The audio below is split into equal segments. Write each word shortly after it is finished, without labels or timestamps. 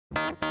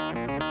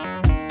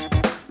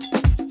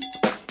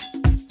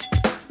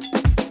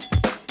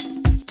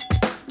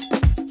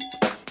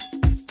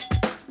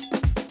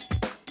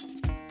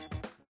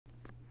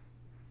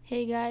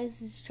Hey guys,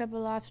 this is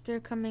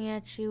ChubbaLobster coming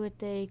at you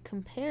with a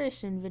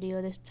comparison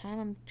video this time.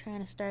 I'm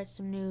trying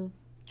to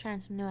trying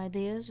some new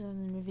ideas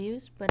and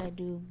reviews, but I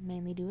do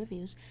mainly do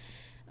reviews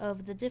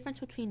of the difference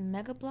between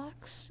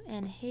MegaBloks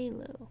and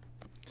Halo.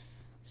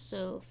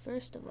 So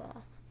first of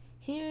all,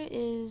 here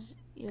is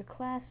your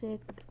classic.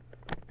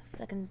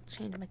 If I can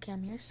change my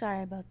camera here,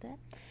 sorry about that.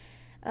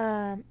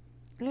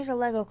 Here's a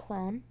Lego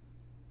clone.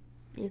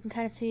 You can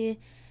kind of see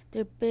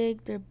they're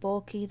big, they're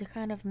bulky, they're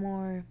kind of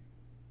more,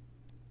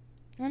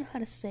 I don't know how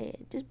to say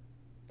it, just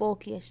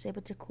bulky I should say,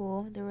 but they're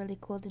cool. They're really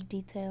cool, they're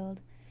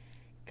detailed.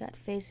 Got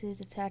faces,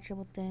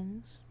 detachable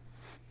things.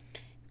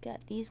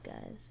 Got these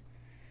guys.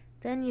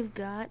 Then you've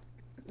got,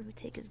 let me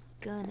take his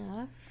gun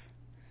off.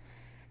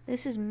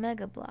 This is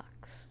MegaBloks.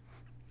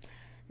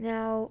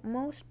 Now,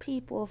 most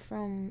people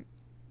from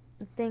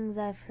the things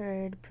I've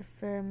heard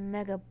prefer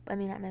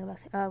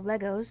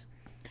Legos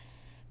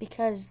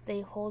because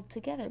they hold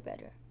together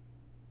better.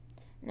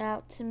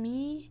 Now, to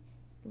me,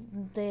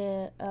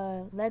 the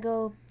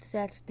Lego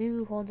sets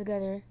do hold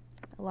together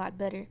a lot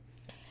better,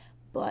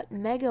 but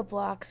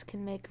MegaBloks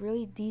can make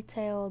really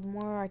detailed,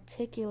 more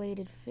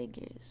articulated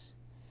figures.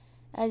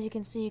 As you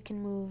can see, you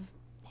can move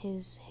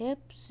his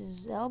hips,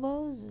 his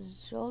elbows,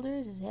 his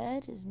shoulders, his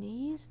head, his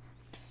knees.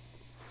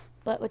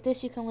 But with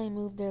this, you can only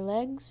move their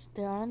legs,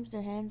 their arms,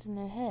 their hands, and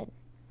their head.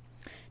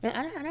 Now,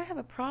 I don't have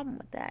a problem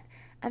with that.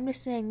 I'm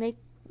just saying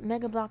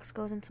MegaBloks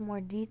goes into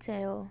more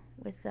detail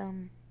with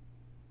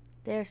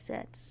their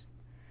sets.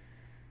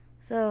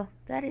 So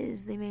that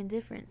is the main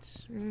difference.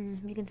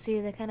 You can see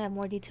they kind of have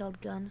more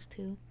detailed guns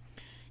too.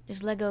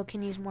 Just Lego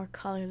can use more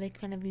color. They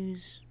kind of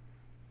use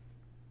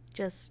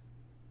just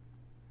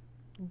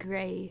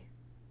gray,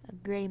 a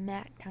gray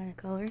matte kind of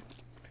color.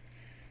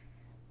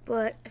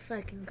 But if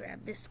I can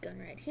grab this gun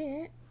right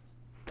here,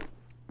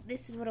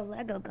 this is what a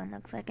Lego gun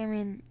looks like. I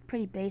mean,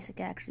 pretty basic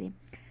actually,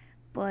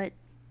 but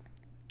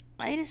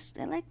I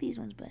like these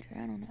ones better.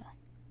 I don't know.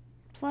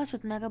 Plus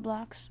with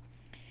MegaBloks,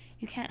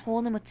 you can't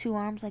hold them with two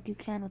arms like you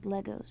can with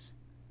Legos.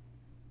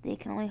 They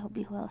can only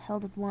be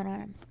held with one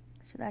arm.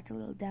 So that's a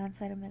little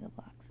downside of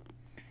MegaBloks.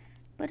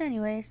 But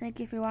anyways, thank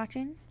you for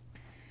watching.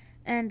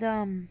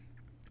 And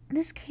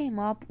this came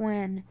up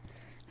when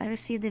I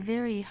received a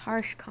very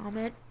harsh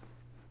comment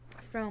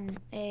from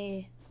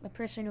a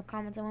person who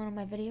comments on one of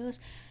my videos.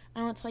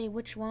 I won't tell you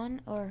which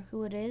one or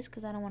who it is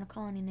because I don't want to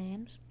call any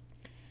names.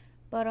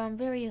 But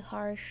very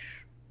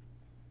harsh,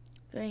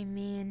 very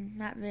mean,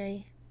 not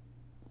very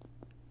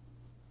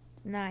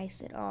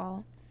nice at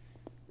all.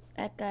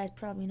 That guy's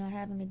probably not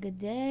having a good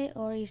day,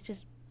 or he's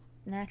just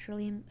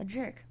naturally a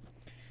jerk.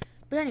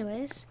 But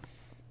anyways,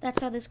 that's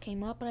how this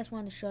came up. I just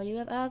wanted to show you.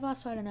 I've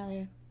also had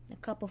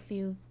a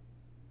few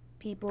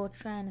people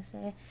trying to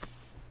say,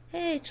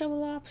 "Hey,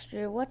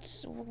 ChubbaLobster,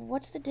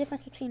 what's the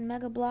difference between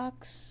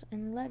MegaBloks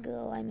and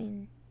Lego? I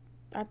mean,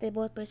 aren't they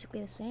both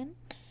basically the same?"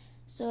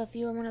 So if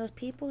you're one of those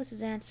people, this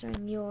is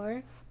answering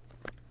your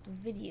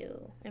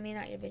video. I mean,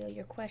 not your video,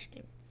 your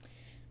question.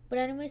 But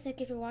anyways, thank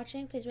you for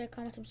watching. Please rate,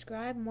 comment,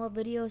 subscribe. More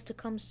videos to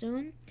come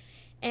soon.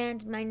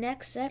 And my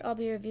next set I'll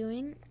be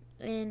reviewing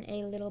in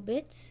a little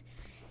bit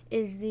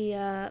is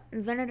the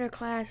Venator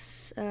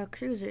class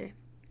cruiser.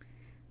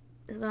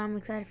 So I'm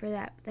excited for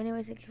that. But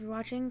anyways, thank you for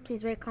watching.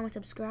 Please rate, comment,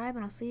 subscribe,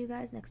 and I'll see you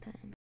guys next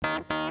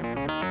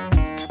time.